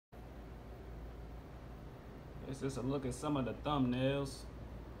It's just a look at some of the thumbnails.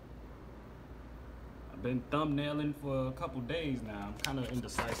 I've been thumbnailing for a couple days now. I'm kind of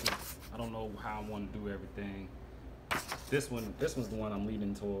indecisive. I don't know how I want to do everything. This was the one I'm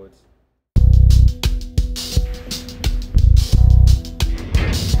leaning towards.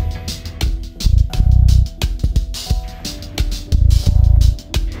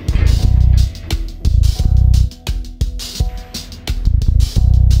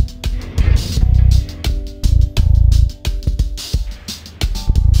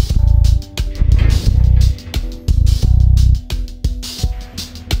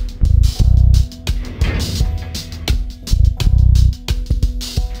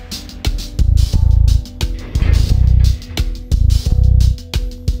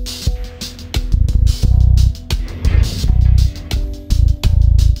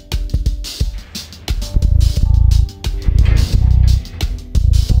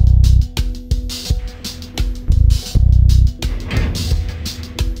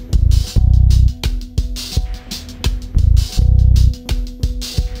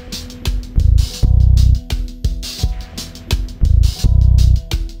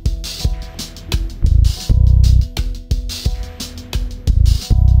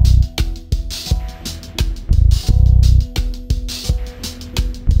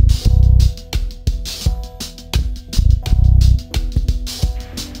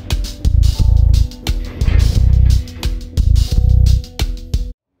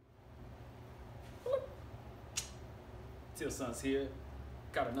 Son's here.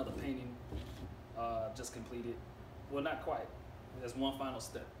 Got another painting just completed. Well, not quite. There's one final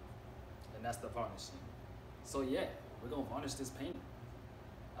step, and that's the varnishing. So yeah, we're gonna varnish this painting.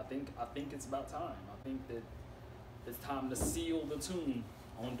 I think it's about time. I think that it's time to seal the tomb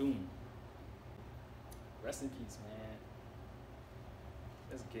on doom. Rest in peace, man.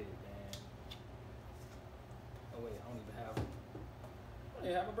 Let's get it, man. Oh wait, I don't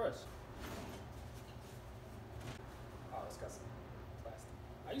even have a brush. Oh, it's got some plastic.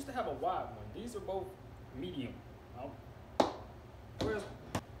 I used to have a wide one. These are both medium. Where's?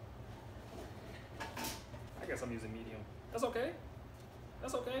 I guess I'm using medium. That's okay.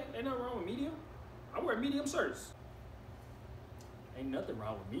 That's okay. Ain't nothing wrong with medium. I wear medium shirts. Ain't nothing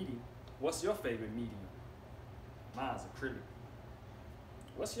wrong with medium. What's your favorite medium? Mine's acrylic.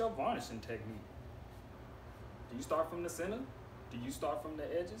 What's your varnishing technique? Do you start from the center? Do you start from the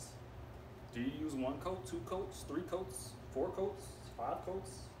edges? Do you use 1 coat, 2 coats, 3 coats, 4 coats, 5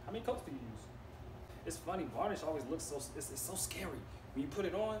 coats? How many coats do you use? It's funny, varnish always looks so, it's so scary. When you put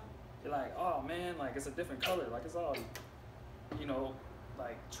it on, you're like, oh man, like it's a different color. Like it's all, you know,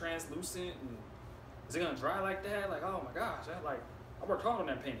 like translucent. And is it gonna dry like that? Like, oh my gosh, I worked hard on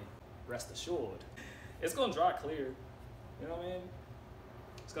that painting. Rest assured. It's gonna dry clear. You know what I mean?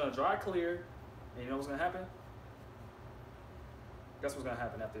 It's gonna dry clear, and you know what's gonna happen? Guess what's gonna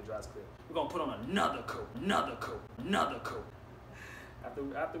happen after it dries clear? We're gonna put on another coat, another coat, another coat. After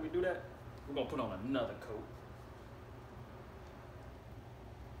we do that, we're gonna put on another coat.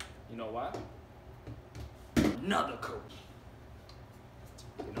 You know why? Another coat.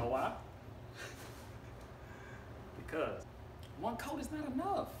 You know why? Because 1 coat is not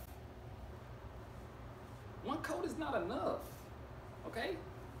enough. 1 coat is not enough. Okay?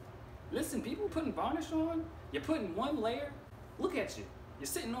 Listen, people putting varnish on, you're putting 1 layer. Look at you. You're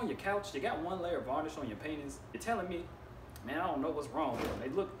sitting on your couch, you got 1 layer of varnish on your paintings. You're telling me, man, I don't know what's wrong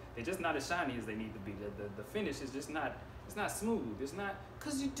with them. They're just not as shiny as they need to be. The finish is just not, it's not smooth. It's not,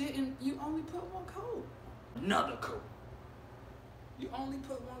 cause you only put 1 coat. Another coat. You only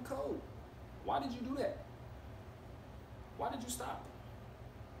put 1 coat. Why did you do that? Why did you stop?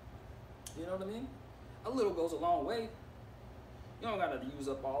 You know what I mean? A little goes a long way. You don't gotta use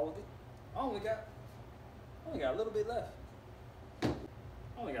up all of it. I only got a little bit left.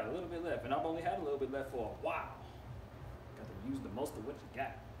 Only got a little bit left, and I've only had a little bit left for a while. Got to use the most of what you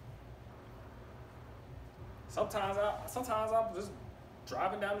got. Sometimes I'm just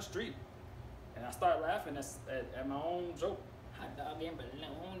driving down the street, and I start laughing at my own joke. Hot dog and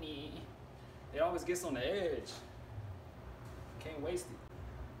bologna. It always gets on the edge. Can't waste it.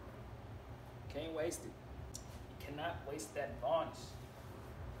 Can't waste it. You cannot waste that varnish.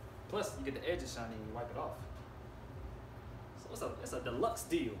 Plus, you get the edges shiny and you wipe it off. It's a deluxe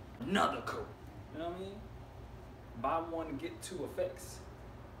deal. Another coat. You know what I mean? Buy 1, get 2 effects.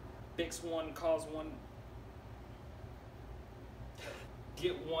 Fix 1, cause 1.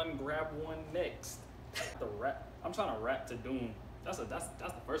 Get 1, grab 1 next. The rap. I'm trying to rap to doom. That's the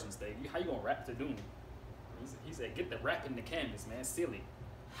first mistake. How you gonna rap to doom? He said, get the rap in the canvas, man. Silly.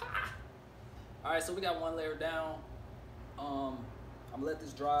 Ha! All right, so we got 1 layer down. I'm gonna let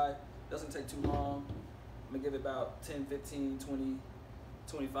this dry. Doesn't take too long. I'm gonna give it about 10, 15, 20,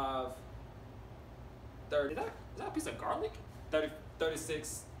 25, 30. Is that a piece of garlic? 30,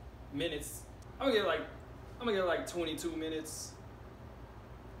 36 minutes. I'm gonna get like 22 minutes.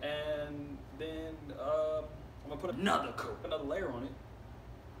 And then I'm gonna put another coat, another layer on it.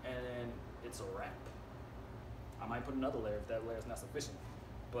 And then it's a wrap. I might put another layer if that layer is not sufficient.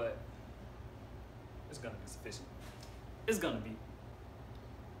 But it's gonna be sufficient. It's gonna be.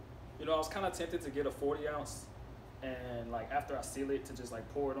 You know, I was kind of tempted to get a 40 ounce and like after I seal it to just like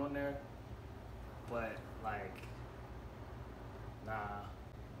pour it on there. But like, nah,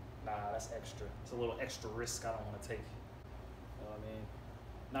 that's extra. It's a little extra risk I don't want to take. You know what I mean?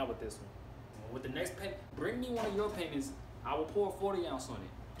 Not with this one. With the next paint, bring me one of your paintings. I will pour a 40 ounce on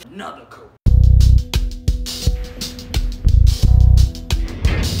it. Another coat.